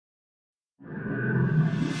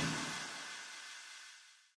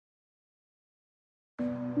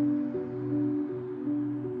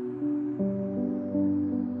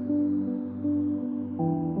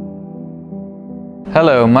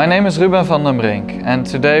Hello, my name is Ruben van den Brink, and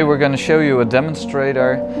today we're going to show you a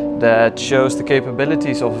demonstrator that shows the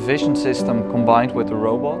capabilities of a vision system combined with a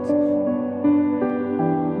robot.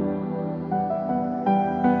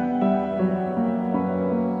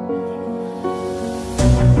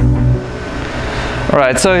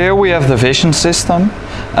 Alright, so here we have the vision system.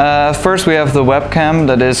 First we have the webcam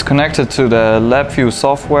that is connected to the LabVIEW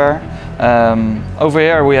software. Over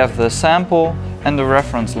here we have the sample and the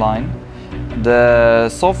reference line. The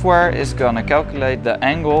software is going to calculate the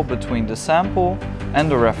angle between the sample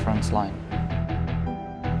and the reference line.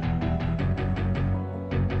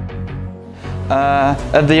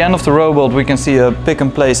 At the end of the robot we can see a pick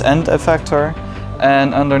and place end effector,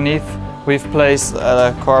 and underneath we've placed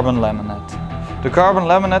a carbon laminate. The carbon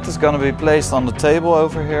laminate is going to be placed on the table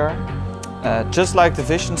over here. Just like the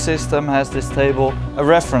vision system has this table a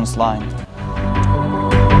reference line.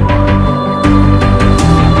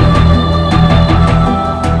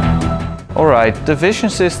 Alright, the vision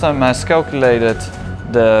system has calculated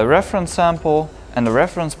the reference sample and the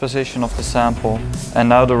reference position of the sample, and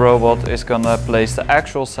now the robot is going to place the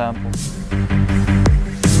actual sample.